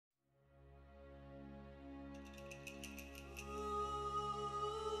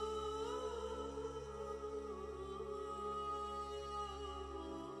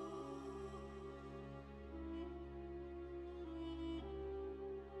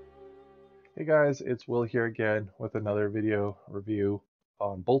Hey guys, it's Will here again with another video review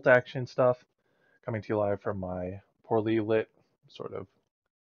on bolt action stuff, coming to you live from my poorly lit,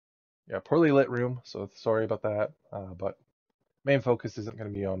 poorly lit room, so sorry about that, but main focus isn't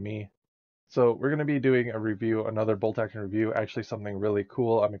going to be on me. So we're going to be doing a review, another bolt action review, actually something really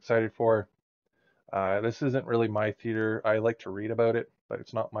cool I'm excited for. This isn't really my theater. I like to read about it, but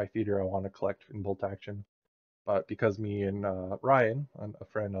it's not my theater I want to collect in bolt action. But because me and Ryan, a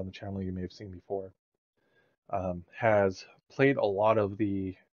friend on the channel you may have seen before, has played a lot of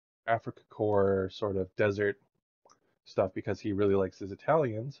the Africa core sort of desert stuff because he really likes his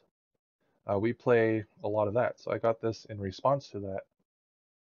Italians. We play a lot of that, so I got this in response to that.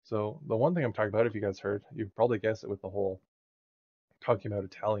 So the one thing I'm talking about, if you guys heard, you've probably guessed it with the whole talking about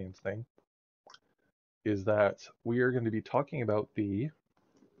Italians thing, is that we are going to be talking about the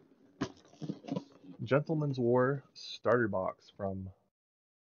Gentleman's War starter box from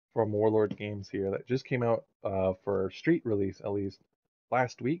Warlord Games here that just came out for street release at least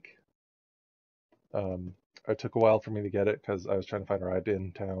last week. It took a while for me to get it because I was trying to find a ride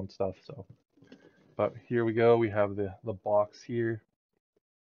in town stuff. So, but here we go. We have the box here.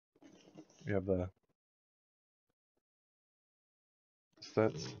 We have the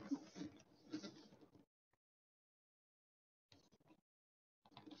sets.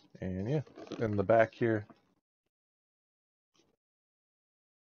 And yeah, in the back here.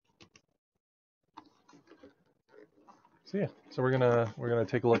 So yeah, so we're gonna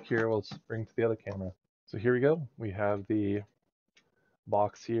take a look here. We'll bring to the other camera. So here we go. We have the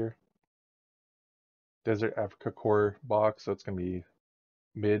box here. Desert Africa core box. So it's gonna be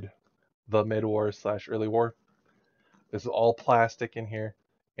the mid war / early war. This is all plastic in here.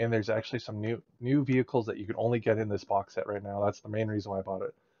 And there's actually some new vehicles that you can only get in this box set right now. That's the main reason why I bought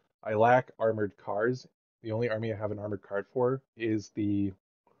it. I lack armored cars. The only army I have an armored card for is the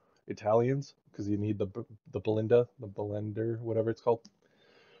Italians, because you need the Belender, whatever it's called.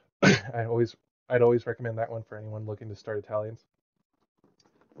 I'd always recommend that one for anyone looking to start Italians.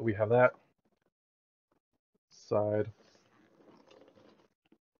 But we have that side,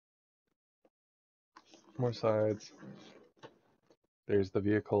 more sides. There's the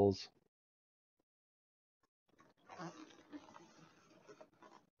vehicles.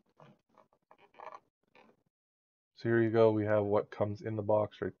 So here you go. We have what comes in the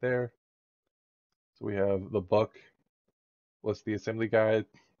box right there. So we have the book, lists the assembly guide,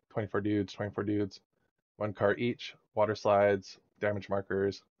 24 dudes, one car each, water slides, damage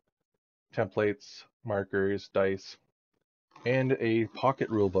markers, templates, markers, dice, and a pocket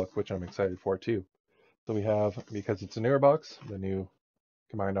rule book, which I'm excited for too. So we have, because it's a newer box, the new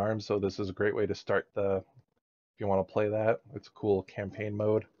Combined Arms, so this is a great way to start if you want to play that. It's a cool campaign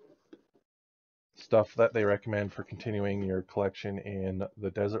mode. Stuff that they recommend for continuing your collection in the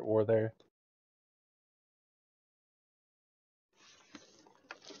Desert War there.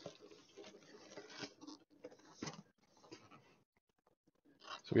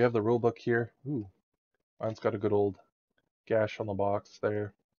 So we have the rule book here. Ooh, mine's got a good old gash on the box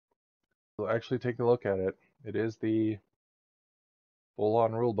there. So actually take a look at it. It is the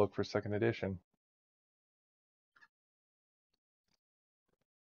full-on rule book for 2nd edition.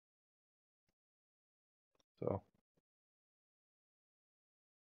 So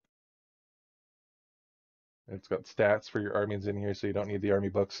it's got stats for your armies in here, so you don't need the army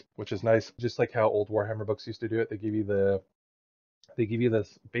books, which is nice. Just like how old Warhammer books used to do it, they give you the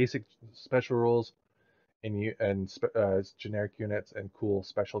basic special rules and generic units and cool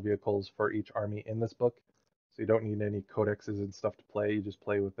special vehicles for each army in this book. So you don't need any codexes and stuff to play. You just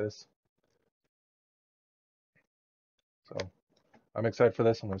play with this. So I'm excited for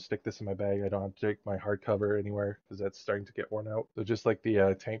this. I'm going to stick this in my bag. I don't have to take my hardcover anywhere because that's starting to get worn out. So just like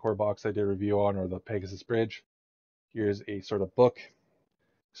the Tank War box I did a review on, or the Pegasus Bridge, here's a sort of book.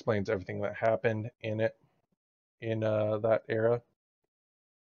 Explains everything that happened in it in that era.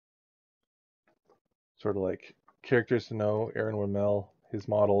 Sort of like characters to know. Aaron Wimel, his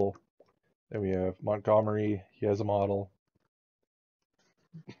model. Then we have Montgomery. He has a model.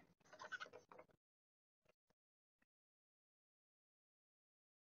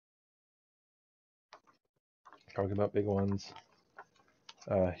 Talking about big ones.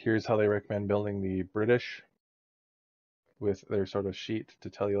 Here's how they recommend building the British with their sort of sheet to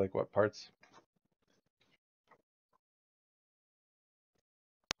tell you like what parts.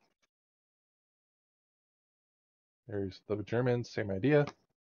 There's the Germans, same idea.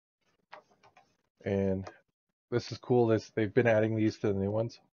 And this is cool. They've been adding these to the new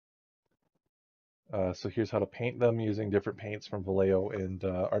ones. So here's how to paint them using different paints from Vallejo and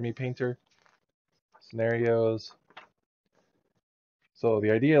Army Painter. Scenarios. So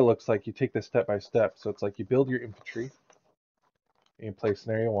the idea looks like you take this step by step. So it's like you build your infantry, and you play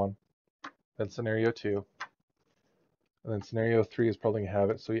scenario 1, then scenario 2, and then scenario 3 is probably going to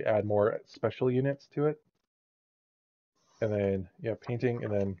have it, so you add more special units to it. And then, yeah, painting,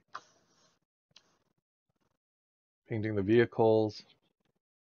 and then painting the vehicles.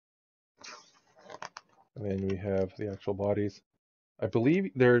 And then we have the actual bodies. I believe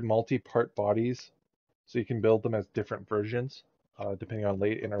they're multi-part bodies, so you can build them as different versions, depending on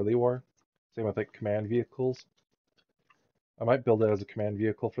late and early war. Same with like command vehicles. I might build it as a command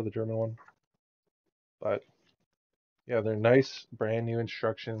vehicle for the German one. But yeah, they're nice, brand new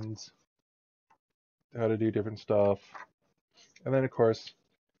instructions, how to do different stuff. And then of course,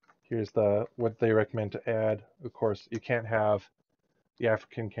 here's what they recommend to add. Of course, you can't have the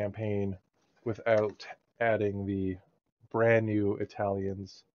African campaign without adding the brand new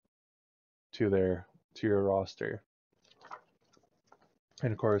Italians to your roster.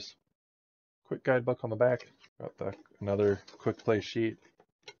 And of course, quick guidebook on the back. Got another quick play sheet.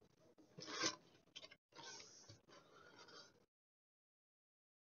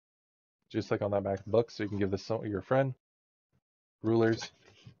 Just like on that back of the book, so you can give this to your friend. Rulers.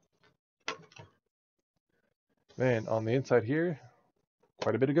 Then on the inside here,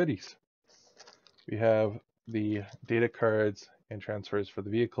 quite a bit of goodies. We have the data cards and transfers for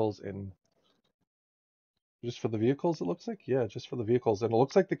the vehicles, and just for the vehicles it looks like? Yeah, just for the vehicles. And it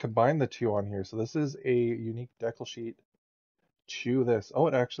looks like they combined the two on here. So this is a unique decal sheet to this. Oh,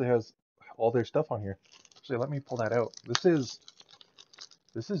 it actually has all their stuff on here. Actually, let me pull that out. This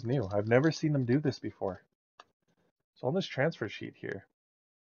is new. I've never seen them do this before. So on this transfer sheet here,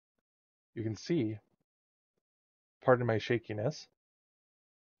 you can see, pardon my shakiness,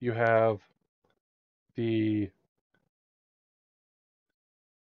 you have the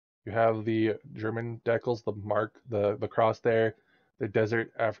German decals, the mark, the cross there, the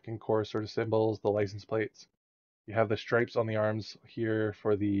desert African core sort of symbols, the license plates. You have the stripes on the arms here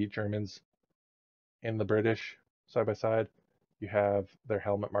for the Germans and the British side by side. You have their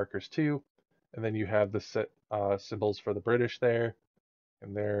helmet markers too, and then you have the set symbols for the British there,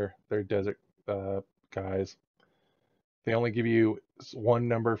 and their desert guys. They only give you one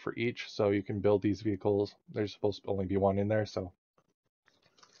number for each, so you can build these vehicles. There's supposed to only be one in there, so.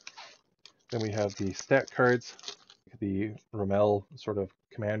 Then we have the stat cards, the Rommel sort of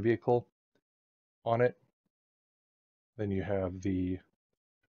command vehicle on it. Then you have the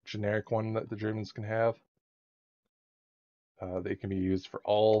generic one that the Germans can have. They can be used for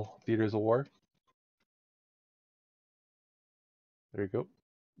all theaters of war. There you go.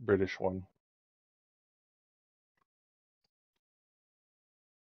 British one.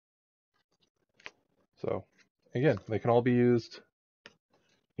 So again, they can all be used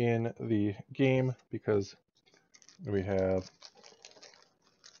in the game because we have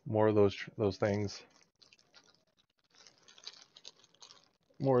more of those things.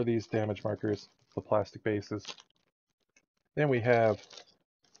 More of these damage markers, the plastic bases. Then we have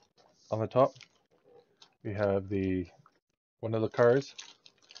on the top, we have one of the cars.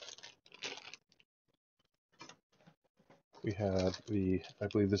 We have I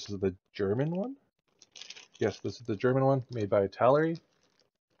believe this is the German one. Yes, this is the German one made by Tallery.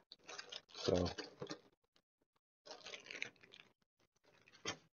 So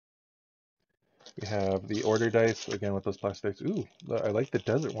we have the order dice again with those plastics. Ooh, I like the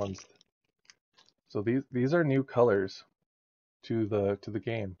desert ones. So these are new colors to the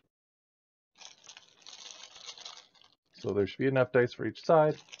game. So there should be enough dice for each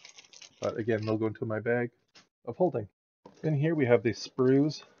side, but again, they'll go into my bag of holding. In here we have the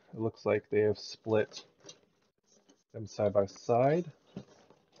Sprews. It looks like they have split them side by side.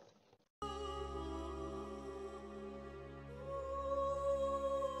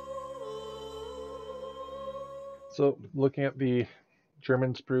 So looking at the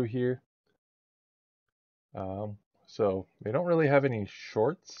German sprue here, so they don't really have any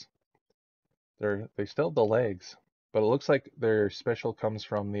shorts. They still have the legs, but it looks like their special comes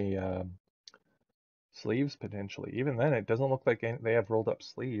from the sleeves potentially. Even then, it doesn't look like they have rolled up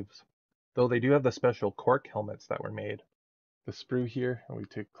sleeves, though they do have the special cork helmets that were made. The sprue here, and we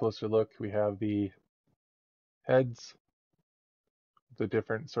take a closer look, we have the heads, the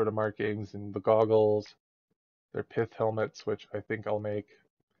different sort of markings, and the goggles, their pith helmets, which I think I'll make.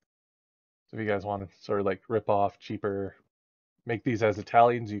 So if you guys want to sort of like rip off cheaper, make these as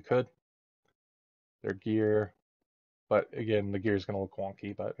Italians, you could. Their gear, but again, the gear is going to look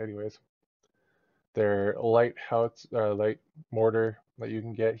wonky, but anyways. Their light mortar that you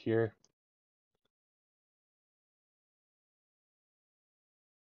can get here.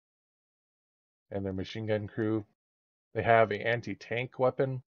 And their machine gun crew. They have an anti-tank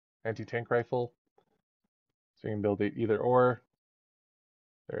weapon, anti-tank rifle, so you can build it either or.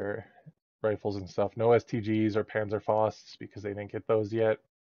 Their rifles and stuff. No STGs or Panzerfausts because they didn't get those yet.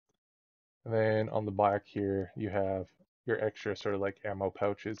 And then on the back here, you have your extra sort of like ammo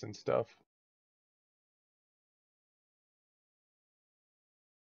pouches and stuff.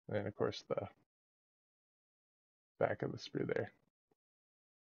 And then of course the back of the sprue there.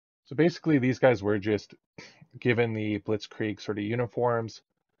 So basically these guys were just given the Blitzkrieg sort of uniforms,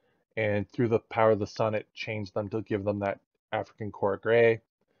 and through the power of the sun it changed them to give them that African core gray.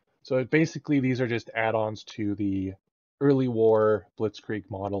 So basically these are just add-ons to the early war Blitzkrieg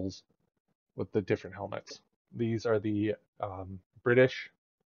models with the different helmets. These are the British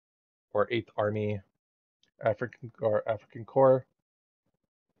or 8th Army African Corps.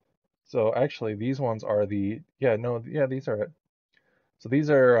 So actually these ones are the these are it. So these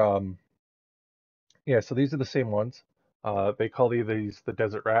are so these are the same ones. They call these the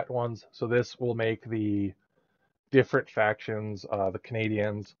Desert Rat ones. So this will make the different factions, the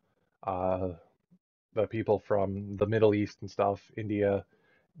Canadians, uh, the people from the Middle East and stuff, India,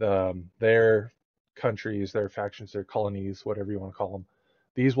 their countries, their factions, their colonies, whatever you want to call them.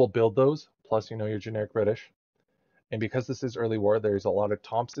 These will build those, plus, your generic British. And because this is early war, there's a lot of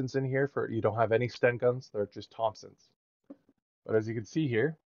Thompsons in here. You don't have any Sten guns, they're just Thompsons. But as you can see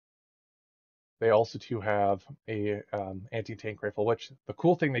here, they also too have a anti-tank rifle, which the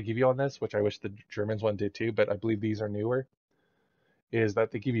cool thing they give you on this, which I wish the Germans one did too, but I believe these are newer, is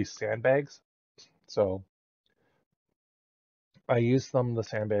that they give you sandbags. So I used the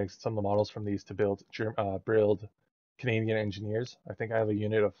sandbags, some of the models from these to build Canadian engineers. I think I have a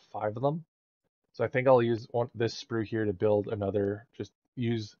unit of 5 of them. So I think I'll use this sprue here to build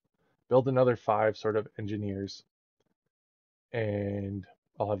build another 5 sort of engineers. And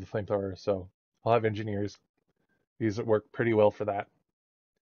I'll have the flamethrower, so I'll have engineers. These work pretty well for that.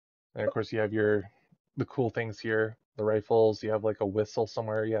 And of course you have the cool things here, the rifles. You have like a whistle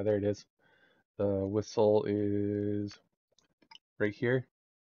somewhere. Yeah, there it is. The whistle is right here.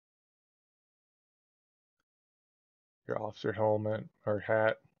 Your officer helmet or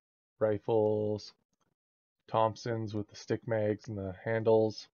hat, rifles, Thompsons with the stick mags and the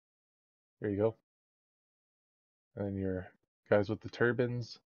handles. There you go. And then your guys with the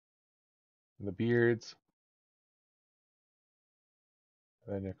turbans and the beards.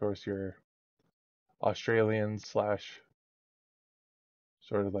 And then of course your Australians slash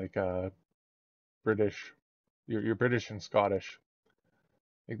sort of like British. You're British and Scottish.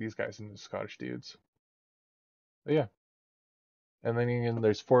 Make these guys into Scottish dudes. But yeah. And then again,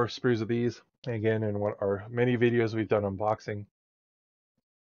 there's 4 sprues of these. Again, in one our many videos we've done unboxing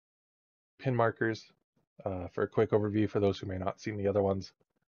pin markers for a quick overview for those who may not seen the other ones,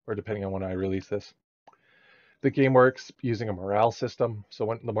 or depending on when I release this. The game works using a morale system.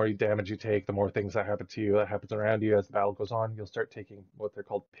 So the more damage you take, the more things that happen to you, that happens around you as the battle goes on. You'll start taking what they're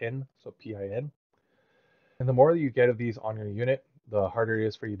called pin, so PIN. And the more you get of these on your unit, the harder it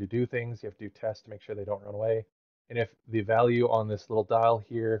is for you to do things. You have to do tests to make sure they don't run away. And if the value on this little dial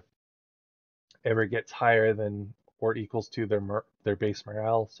here ever gets higher than or equals to their base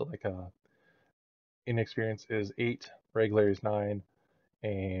morale, so like inexperience is 8, regular is 9,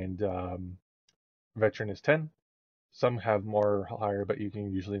 and veteran is 10. Some have more higher, but you can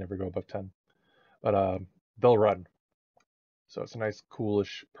usually never go above 10. But they'll run. So it's a nice,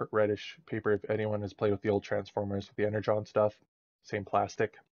 coolish, reddish paper. If anyone has played with the old Transformers with the Energon stuff, same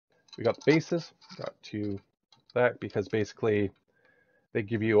plastic. We got bases. Got that because basically they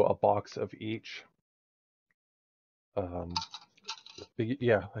give you a box of each.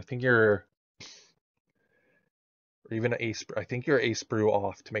 Yeah, I think you're or even I think you're a sprue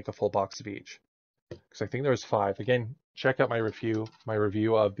off to make a full box of each. Because I think there was 5. Again, check out my review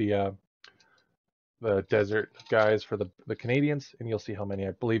of the desert guys for the Canadians, and you'll see how many.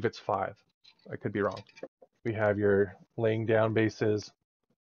 I believe it's 5. I could be wrong. We have your laying down bases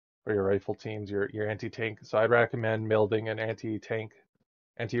for your rifle teams, your anti-tank. So I'd recommend building an anti-tank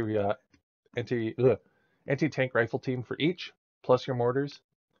anti-tank rifle team for each, plus your mortars,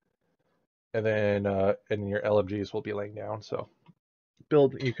 and then your LMGs will be laying down. So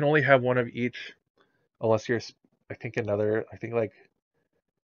you can only have one of each, unless you're I think like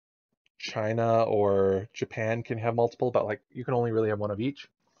China or Japan can have multiple, but like you can only really have one of each.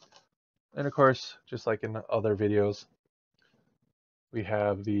 And of course, just like in other videos, we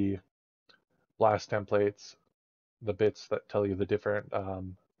have the blast templates, the bits that tell you the different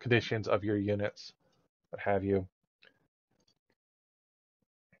conditions of your units, what have you.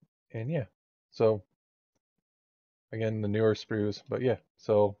 And yeah, so again, the newer sprues, but yeah,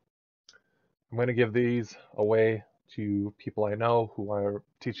 so I'm going to give these away to people I know who are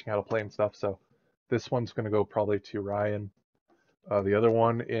teaching how to play and stuff. So this one's going to go probably to Ryan. The other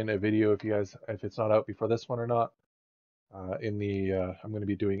one in a video, if it's not out before this one or not, I'm going to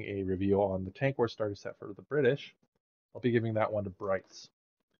be doing a review on the Tank War starter set for the British. I'll be giving that one to Bryce.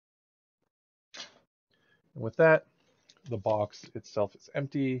 And with that, the box itself is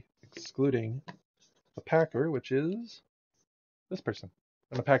empty, excluding the packer, which is this person.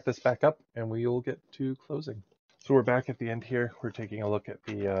 I'm going to pack this back up and we'll get to closing. So we're back at the end here. We're taking a look at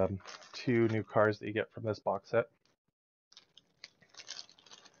the 2 new cars that you get from this box set.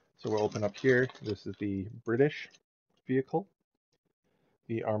 So we'll open up here. This is the British vehicle,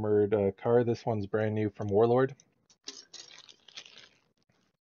 the armored car. This one's brand new from Warlord.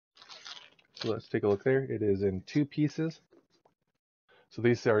 So let's take a look there. It is in 2 pieces. So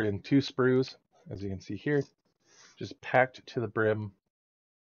these are in 2 sprues, as you can see here, just packed to the brim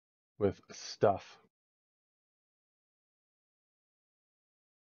with stuff.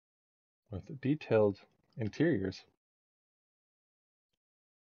 With detailed interiors.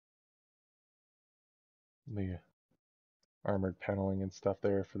 The armored paneling and stuff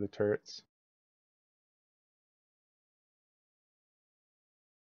there for the turrets.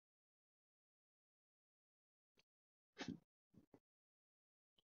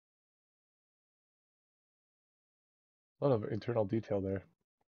 A lot of internal detail there.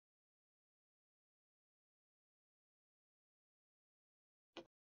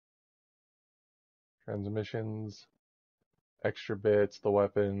 Transmissions, extra bits, the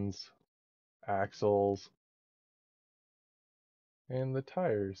weapons, axles, and the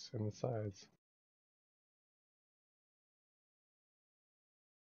tires and the sides.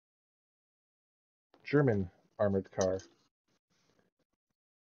 German armored car.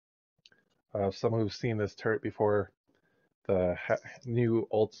 Some who've seen this turret before, the new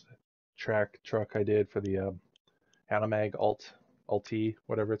alt track truck I did for the Hanamag Alt,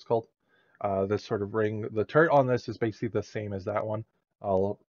 whatever it's called. This sort of ring, the turret on this is basically the same as that one.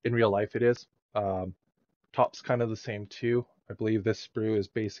 In real life it is. Top's kind of the same too. I believe this sprue is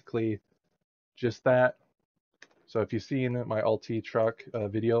basically just that. So if you've seen my Alt truck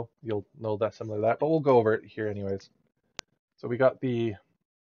video, you'll know that's similar to that, but we'll go over it here anyways. So we got the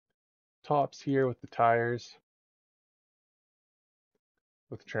tops here with the tires,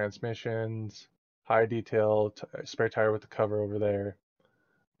 with the transmissions, high detail spare tire with the cover over there,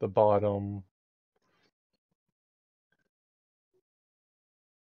 the bottom,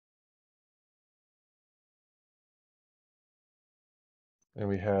 and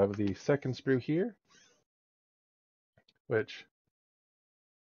we have the second sprue here, which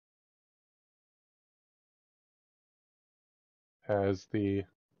has the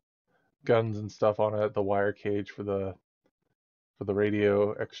guns and stuff on it, the wire cage for the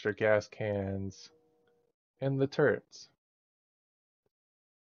radio, extra gas cans, and the turrets.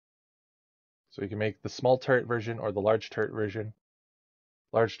 So you can make the small turret version or the large turret version.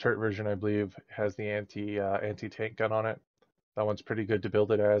 Large turret version, I believe, has the anti-tank gun on it. That one's pretty good to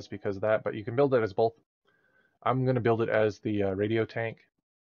build it as because of that, but you can build it as both. I'm going to build it as the radio tank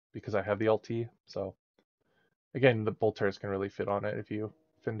because I have the LT. So again, the bolt turrets can really fit on it if you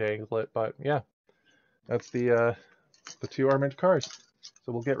finagle it. But yeah, that's the 2 armored cars.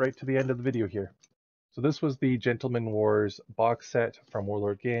 So we'll get right to the end of the video here. So this was the Gentleman Wars box set from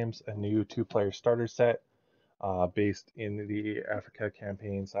Warlord Games, a new 2-player starter set based in the Africa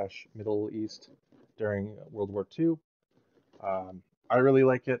campaign / Middle East during World War II. I really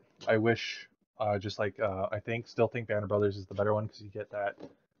like it. I wish, still think Banner Brothers is the better one because you get that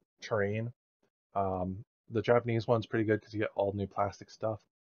terrain. The Japanese one's pretty good because you get all new plastic stuff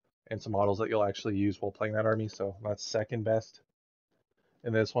and some models that you'll actually use while playing that army. So that's second best.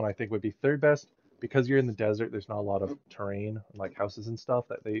 And this one I think would be third best because you're in the desert. There's not a lot of terrain like houses and stuff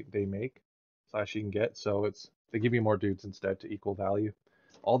that they make / you can get. So they give you more dudes instead to equal value.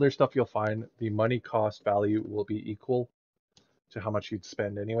 All their stuff you'll find the money cost value will be equal to how much you'd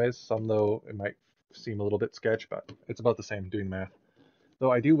spend anyways. Some though it might seem a little bit sketch, but it's about the same doing math.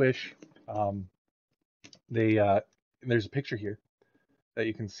 Though I do wish there's a picture here that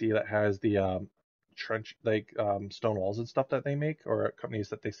you can see that has the trench stone walls and stuff that they make, or companies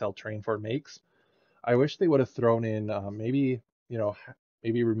that they sell terrain for makes. I wish they would have thrown in maybe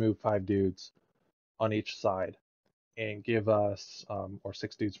remove 5 dudes on each side and give us or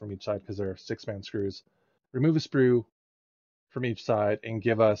 6 dudes from each side because they're 6-man screws. Remove a sprue from each side and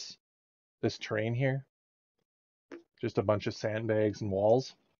give us this terrain here, just a bunch of sandbags and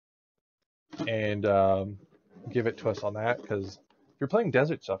walls, and give it to us on that because if you're playing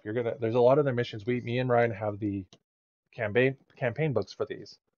desert stuff, there's a lot of their missions. Me and Ryan have the campaign books for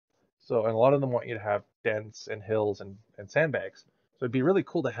these. So, and a lot of them want you to have dents and hills and sandbags. So it'd be really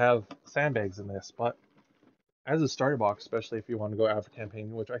cool to have sandbags in this, but as a starter box, especially if you want to go after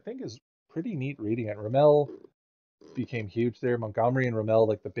campaign, which I think is pretty neat reading it. Rommel became huge there. Montgomery and Rommel,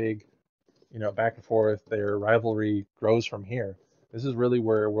 like the big, back and forth, their rivalry grows from here. This is really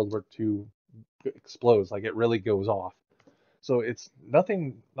where World War II explodes. Like it really goes off. So it's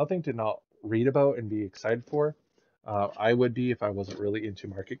nothing to not read about and be excited for. I would be if I wasn't really into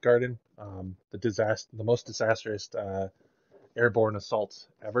Market Garden. The most disastrous airborne assaults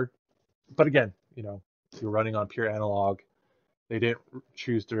ever. But again, you're running on pure analog. They didn't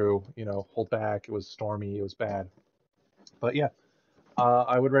choose to, hold back. It was stormy. It was bad. But yeah,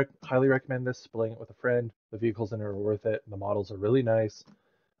 I would highly recommend this. Playing it with a friend. The vehicles in it are worth it. The models are really nice.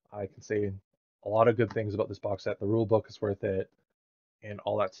 I can say a lot of good things about this box set. The rule book is worth it, and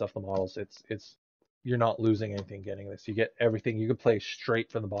all that stuff. The models, it's you're not losing anything getting this. You get everything. You can play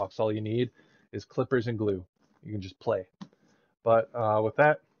straight from the box. All you need is clippers and glue. You can just play. But with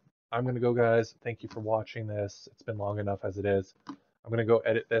that, I'm gonna go, guys. Thank you for watching this. It's been long enough as it is. I'm gonna go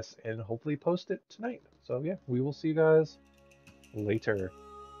edit this and hopefully post it tonight. So yeah, we will see you guys later.